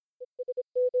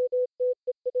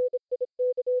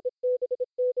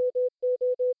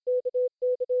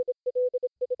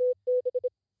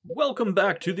Welcome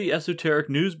back to the Esoteric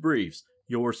News Briefs,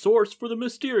 your source for the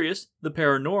mysterious, the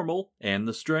paranormal, and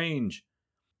the strange.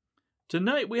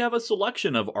 Tonight we have a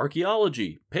selection of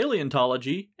archaeology,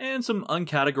 paleontology, and some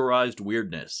uncategorized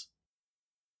weirdness.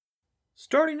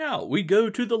 Starting out, we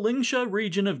go to the Lingsha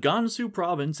region of Gansu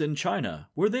province in China,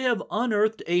 where they have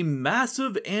unearthed a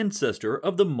massive ancestor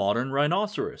of the modern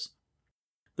rhinoceros.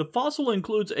 The fossil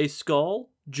includes a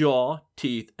skull, jaw,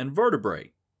 teeth, and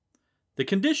vertebrae. The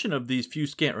condition of these few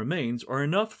scant remains are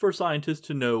enough for scientists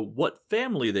to know what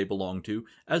family they belong to,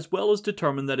 as well as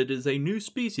determine that it is a new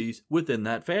species within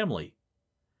that family.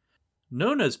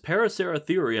 Known as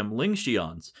Paraceratherium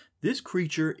lingxians, this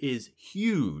creature is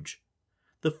huge.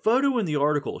 The photo in the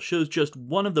article shows just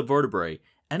one of the vertebrae,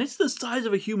 and it's the size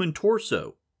of a human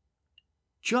torso.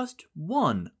 Just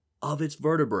one of its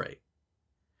vertebrae.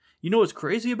 You know what's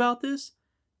crazy about this?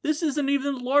 This isn't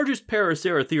even the largest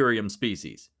Paraceratherium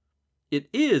species. It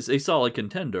is a solid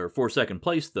contender for second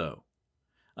place, though.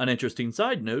 An interesting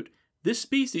side note, this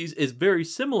species is very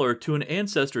similar to an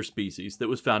ancestor species that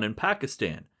was found in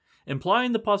Pakistan,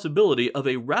 implying the possibility of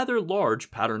a rather large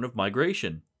pattern of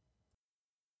migration.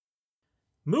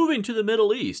 Moving to the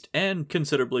Middle East, and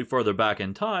considerably further back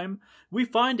in time, we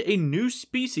find a new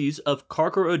species of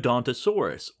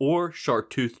Carcharodontosaurus, or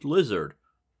shark-toothed lizard.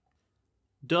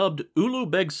 Dubbed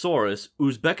Ulubegsaurus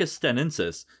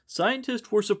uzbekistanensis,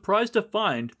 scientists were surprised to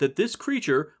find that this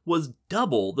creature was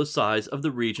double the size of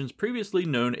the region's previously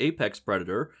known apex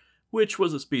predator, which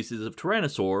was a species of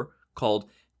tyrannosaur called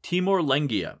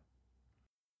Timorlengia.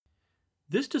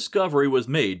 This discovery was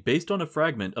made based on a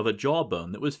fragment of a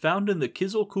jawbone that was found in the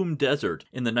Kizilkum Desert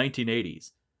in the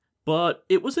 1980s, but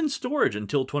it was in storage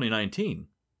until 2019.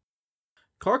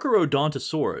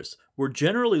 Carcharodontosaurus were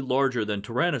generally larger than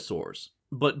tyrannosaurs,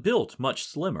 but built much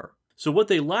slimmer, so what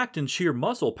they lacked in sheer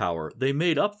muscle power they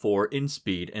made up for in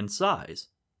speed and size.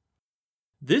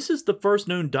 This is the first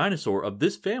known dinosaur of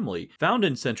this family found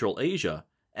in Central Asia,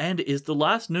 and is the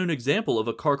last known example of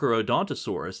a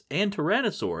Carcharodontosaurus and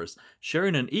Tyrannosaurus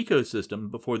sharing an ecosystem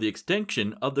before the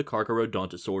extinction of the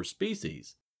Carcharodontosaur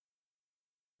species.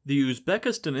 The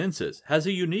Uzbekistanensis has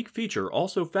a unique feature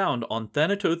also found on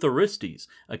Thanatothoristes,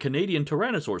 a Canadian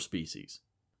tyrannosaur species: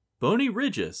 bony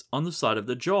ridges on the side of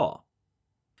the jaw.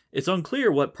 It's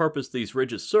unclear what purpose these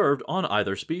ridges served on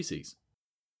either species.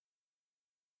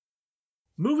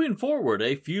 Moving forward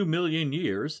a few million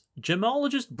years,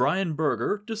 gemologist Brian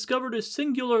Berger discovered a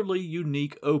singularly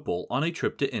unique opal on a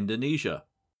trip to Indonesia.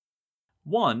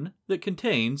 One that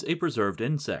contains a preserved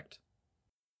insect.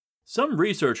 Some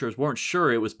researchers weren't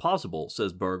sure it was possible,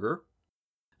 says Berger.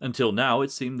 Until now,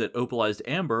 it seemed that opalized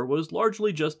amber was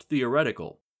largely just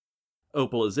theoretical.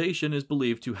 Opalization is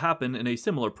believed to happen in a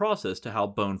similar process to how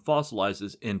bone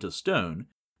fossilizes into stone,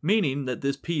 meaning that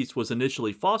this piece was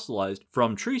initially fossilized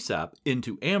from tree sap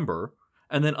into amber,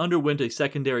 and then underwent a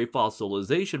secondary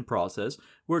fossilization process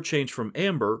where it changed from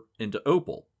amber into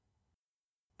opal.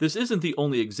 This isn't the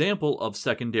only example of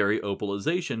secondary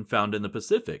opalization found in the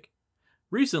Pacific.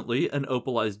 Recently, an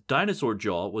opalized dinosaur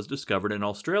jaw was discovered in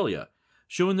Australia,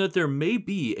 showing that there may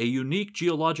be a unique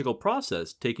geological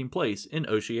process taking place in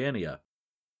Oceania.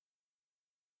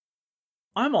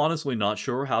 I'm honestly not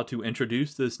sure how to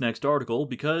introduce this next article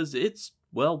because it's,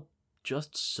 well,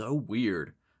 just so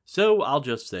weird. So I'll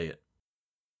just say it.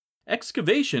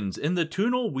 Excavations in the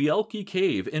Tunel Wielki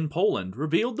cave in Poland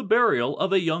revealed the burial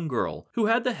of a young girl who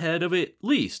had the head of at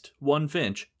least one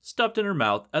finch stuffed in her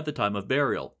mouth at the time of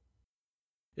burial.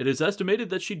 It is estimated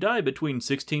that she died between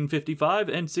 1655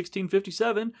 and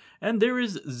 1657, and there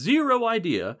is zero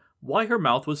idea why her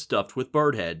mouth was stuffed with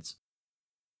bird heads.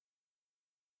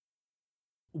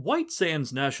 White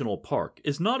Sands National Park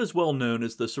is not as well known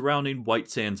as the surrounding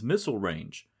White Sands Missile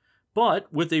Range,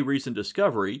 but with a recent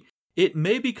discovery, it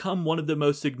may become one of the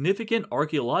most significant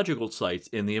archaeological sites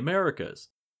in the Americas.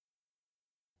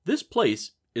 This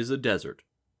place is a desert,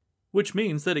 which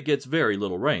means that it gets very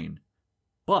little rain,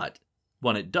 but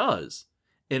when it does,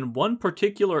 in one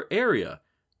particular area,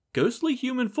 ghostly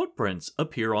human footprints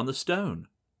appear on the stone.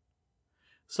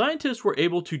 Scientists were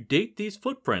able to date these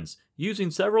footprints using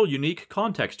several unique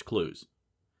context clues.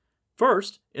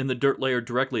 First, in the dirt layer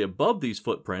directly above these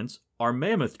footprints are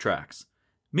mammoth tracks,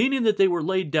 meaning that they were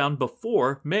laid down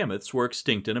before mammoths were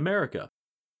extinct in America.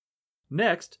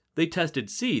 Next, they tested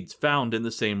seeds found in the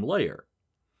same layer.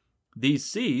 These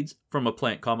seeds, from a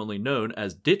plant commonly known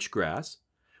as ditch grass,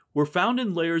 were found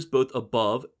in layers both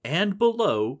above and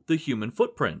below the human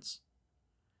footprints.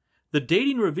 The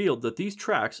dating revealed that these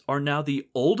tracks are now the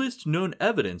oldest known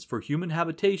evidence for human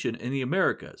habitation in the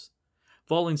Americas,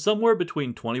 falling somewhere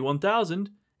between 21,000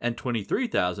 and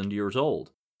 23,000 years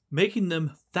old. making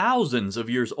them thousands of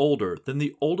years older than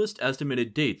the oldest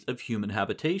estimated dates of human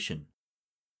habitation.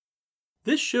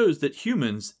 This shows that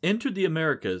humans entered the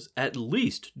Americas at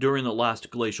least during the last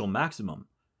glacial maximum,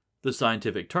 the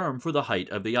scientific term for the height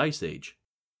of the Ice Age.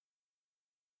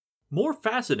 More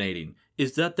fascinating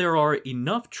is that there are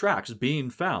enough tracks being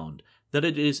found that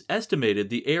it is estimated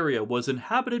the area was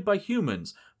inhabited by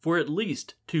humans for at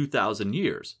least 2,000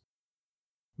 years.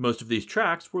 Most of these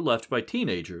tracks were left by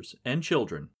teenagers and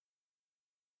children.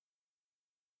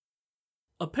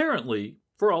 Apparently,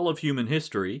 for all of human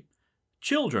history,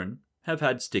 children have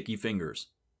had sticky fingers.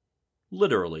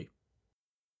 Literally.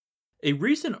 A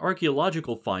recent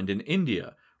archaeological find in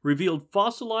India revealed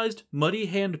fossilized muddy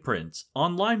handprints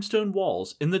on limestone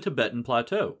walls in the Tibetan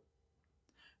Plateau.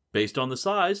 Based on the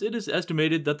size, it is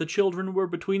estimated that the children were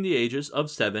between the ages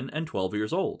of 7 and 12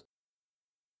 years old.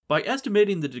 By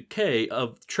estimating the decay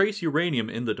of trace uranium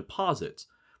in the deposits,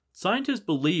 scientists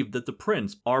believe that the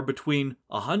prints are between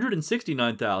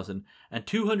 169,000 and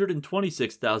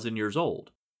 226,000 years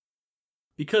old.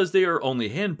 Because they are only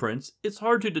handprints, it's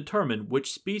hard to determine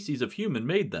which species of human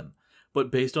made them, but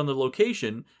based on the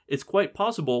location, it's quite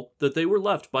possible that they were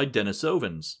left by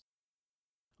Denisovans.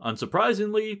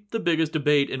 Unsurprisingly, the biggest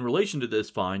debate in relation to this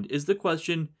find is the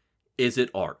question, is it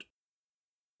art?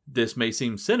 This may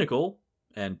seem cynical,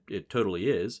 and it totally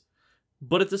is,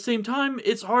 but at the same time,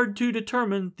 it's hard to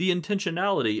determine the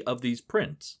intentionality of these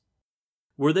prints.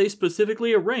 Were they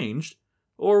specifically arranged,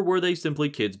 or were they simply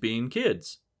kids being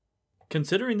kids?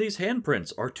 Considering these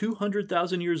handprints are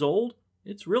 200,000 years old,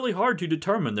 it's really hard to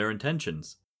determine their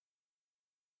intentions.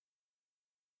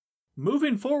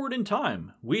 Moving forward in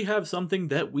time, we have something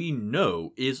that we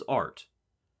know is art.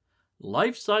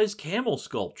 Life-size camel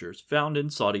sculptures found in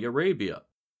Saudi Arabia.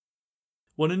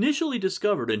 When initially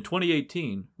discovered in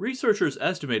 2018, researchers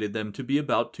estimated them to be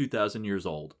about 2,000 years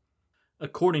old.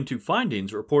 According to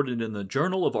findings reported in the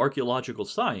Journal of Archaeological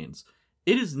Science,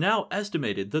 it is now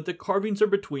estimated that the carvings are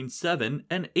between 7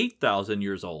 and 8,000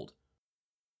 years old.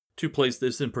 To place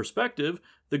this in perspective,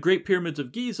 the Great Pyramids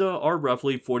of Giza are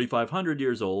roughly 4,500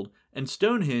 years old, and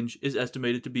Stonehenge is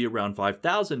estimated to be around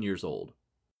 5,000 years old.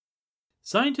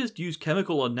 Scientists use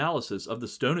chemical analysis of the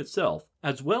stone itself,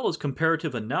 as well as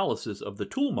comparative analysis of the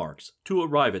tool marks, to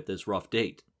arrive at this rough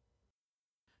date.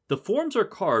 The forms are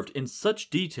carved in such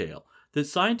detail that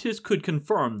scientists could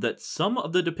confirm that some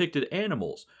of the depicted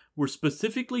animals were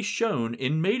specifically shown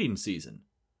in mating season.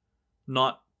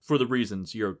 Not for the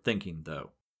reasons you're thinking,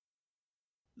 though.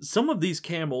 Some of these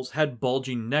camels had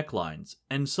bulging necklines,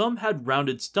 and some had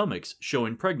rounded stomachs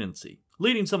showing pregnancy,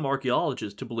 leading some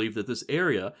archaeologists to believe that this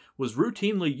area was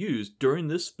routinely used during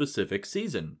this specific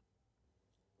season.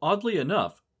 Oddly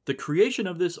enough, the creation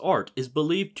of this art is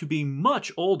believed to be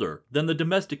much older than the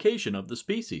domestication of the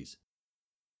species.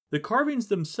 The carvings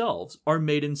themselves are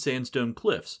made in sandstone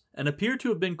cliffs and appear to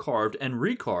have been carved and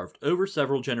recarved over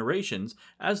several generations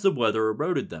as the weather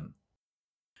eroded them.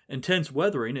 Intense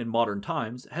weathering in modern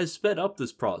times has sped up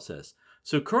this process,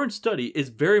 so current study is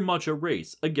very much a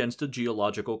race against a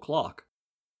geological clock.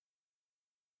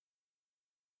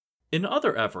 In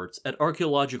other efforts at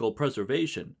archaeological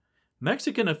preservation,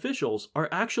 Mexican officials are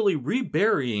actually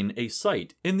reburying a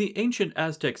site in the ancient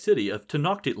Aztec city of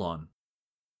Tenochtitlan.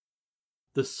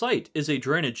 The site is a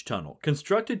drainage tunnel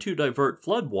constructed to divert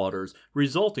floodwaters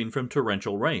resulting from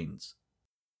torrential rains.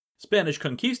 Spanish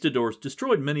conquistadors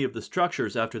destroyed many of the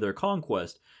structures after their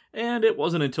conquest, and it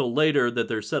wasn't until later that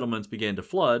their settlements began to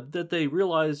flood that they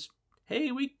realized,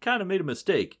 hey, we kind of made a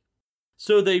mistake.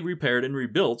 So they repaired and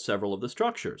rebuilt several of the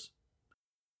structures.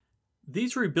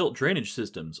 These rebuilt drainage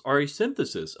systems are a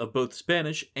synthesis of both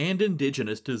Spanish and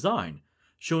indigenous design,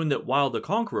 showing that while the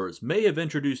conquerors may have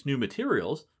introduced new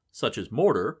materials, such as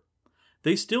mortar,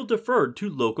 they still deferred to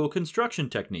local construction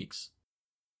techniques.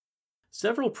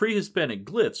 Several pre-Hispanic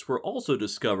glyphs were also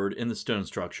discovered in the stone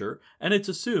structure, and it's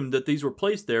assumed that these were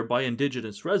placed there by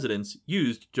indigenous residents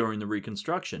used during the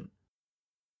reconstruction.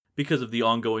 Because of the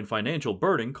ongoing financial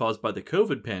burden caused by the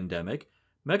COVID pandemic,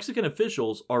 Mexican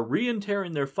officials are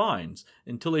re-interring their finds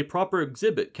until a proper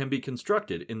exhibit can be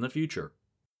constructed in the future.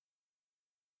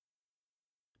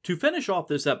 To finish off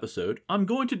this episode, I'm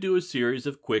going to do a series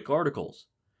of quick articles.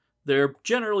 They're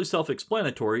generally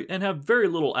self-explanatory and have very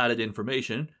little added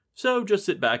information, so just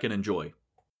sit back and enjoy.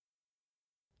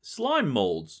 Slime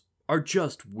molds are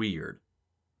just weird.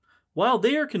 While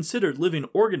they are considered living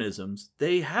organisms,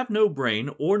 they have no brain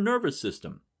or nervous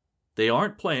system. They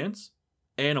aren't plants,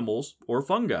 animals, or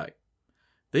fungi.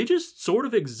 They just sort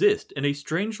of exist in a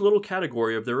strange little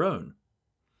category of their own.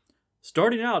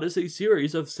 Starting out as a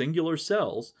series of singular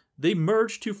cells, they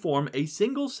merge to form a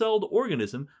single-celled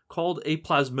organism called a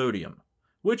plasmodium,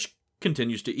 which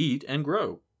continues to eat and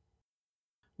grow.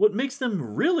 What makes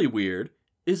them really weird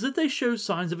is that they show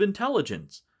signs of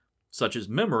intelligence, such as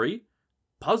memory,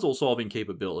 puzzle-solving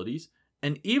capabilities,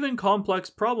 and even complex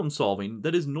problem-solving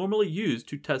that is normally used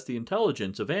to test the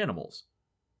intelligence of animals.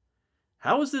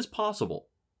 How is this possible?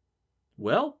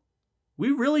 Well,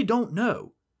 we really don't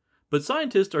know, but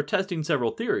scientists are testing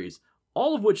several theories,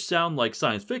 all of which sound like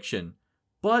science fiction,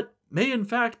 but may in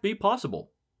fact be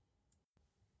possible.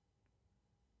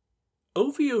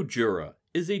 Ophiogura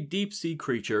is a deep-sea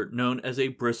creature known as a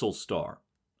bristle star,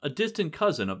 a distant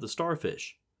cousin of the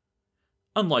starfish.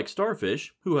 Unlike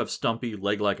starfish, who have stumpy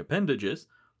leg-like appendages,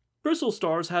 bristle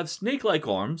stars have snake-like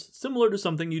arms similar to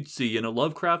something you'd see in a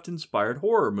Lovecraft-inspired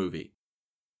horror movie.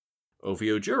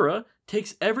 Ophiogura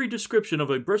takes every description of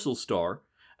a bristle star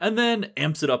and then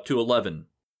amps it up to 11.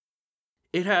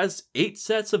 It has 8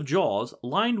 sets of jaws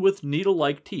lined with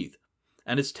needle-like teeth,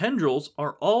 and its tendrils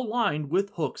are all lined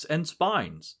with hooks and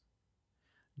spines.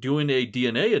 Doing a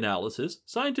DNA analysis,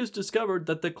 scientists discovered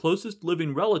that the closest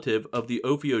living relative of the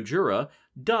Ophiogura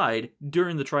died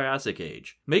during the Triassic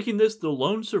Age, making this the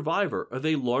lone survivor of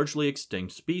a largely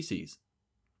extinct species.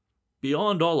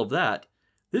 Beyond all of that,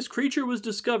 this creature was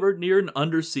discovered near an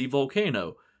undersea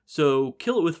volcano, so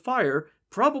kill it with fire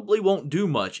probably won't do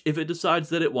much if it decides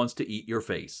that it wants to eat your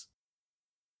face.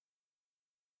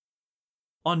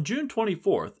 On June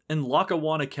 24th, in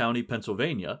Lackawanna County,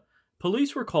 Pennsylvania,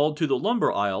 police were called to the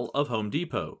lumber aisle of Home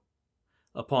Depot.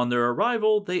 Upon their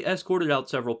arrival, they escorted out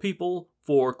several people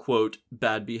for, quote,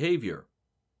 bad behavior.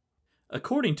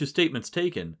 According to statements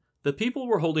taken, the people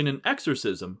were holding an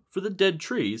exorcism for the dead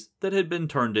trees that had been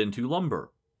turned into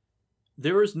lumber.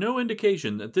 There is no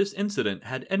indication that this incident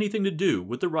had anything to do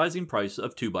with the rising price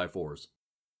of 2x4s.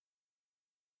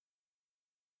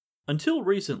 Until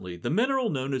recently, the mineral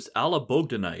known as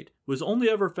allobogdanite was only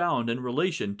ever found in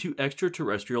relation to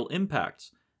extraterrestrial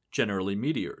impacts, generally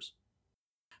meteors.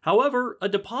 However, a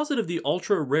deposit of the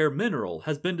ultra-rare mineral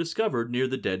has been discovered near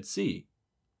the Dead Sea.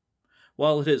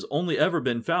 While it has only ever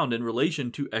been found in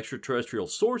relation to extraterrestrial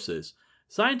sources,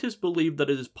 scientists believe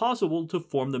that it is possible to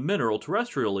form the mineral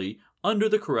terrestrially under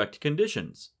the correct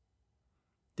conditions.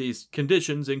 These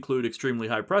conditions include extremely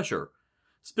high pressure,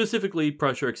 specifically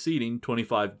pressure exceeding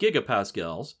 25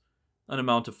 gigapascals, an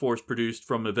amount of force produced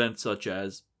from events such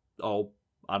as,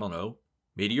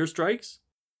 meteor strikes?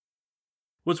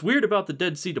 What's weird about the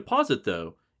Dead Sea deposit,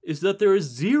 though, is that there is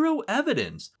zero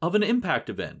evidence of an impact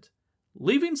event,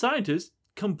 leaving scientists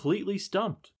completely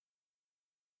stumped.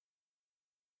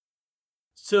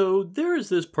 So there is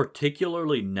this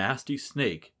particularly nasty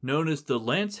snake known as the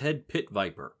lancehead pit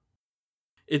viper.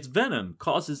 Its venom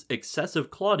causes excessive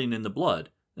clotting in the blood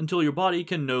until your body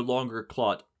can no longer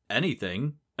clot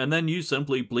anything, and then you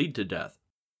simply bleed to death.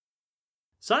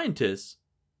 Scientists,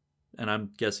 and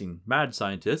I'm guessing mad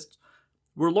scientists,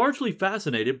 were largely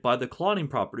fascinated by the clotting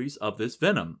properties of this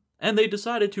venom, and they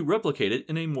decided to replicate it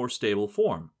in a more stable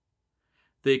form.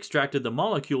 They extracted the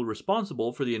molecule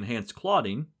responsible for the enhanced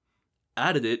clotting,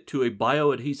 added it to a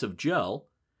bioadhesive gel,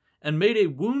 and made a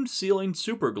wound-sealing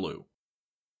superglue.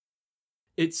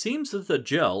 It seems that the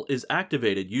gel is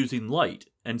activated using light,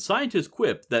 and scientists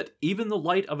quip that even the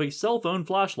light of a cell phone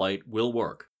flashlight will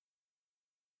work.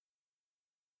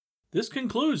 This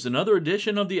concludes another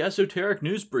edition of the Esoteric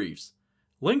News Briefs.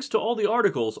 Links to all the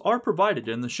articles are provided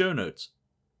in the show notes.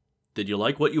 Did you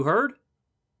like what you heard?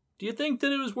 Do you think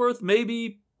that it was worth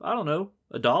maybe,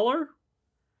 $1?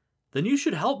 Then you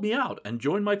should help me out and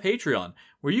join my Patreon,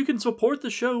 where you can support the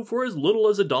show for as little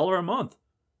as $1 a month.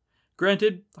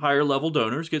 Granted, higher level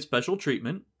donors get special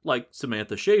treatment, like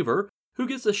Samantha Shaver, who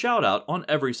gets a shout out on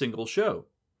every single show.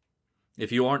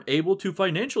 If you aren't able to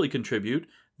financially contribute,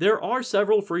 there are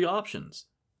several free options.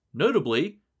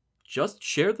 Notably, just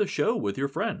share the show with your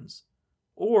friends.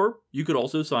 Or you could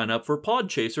also sign up for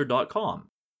podchaser.com.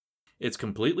 It's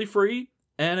completely free,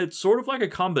 and it's sort of like a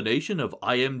combination of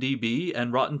IMDb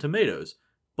and Rotten Tomatoes,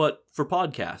 but for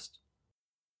podcasts.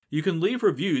 You can leave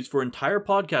reviews for entire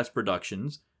podcast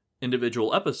productions,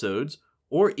 individual episodes,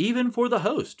 or even for the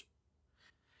host.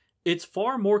 It's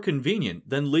far more convenient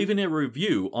than leaving a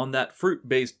review on that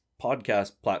fruit-based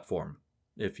podcast platform,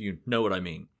 if you know what I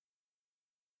mean.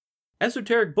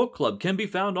 Esoteric Book Club can be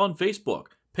found on Facebook,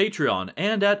 Patreon,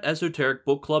 and at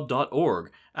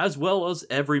esotericbookclub.org, as well as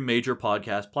every major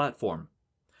podcast platform.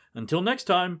 Until next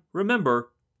time,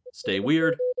 remember, stay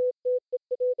weird.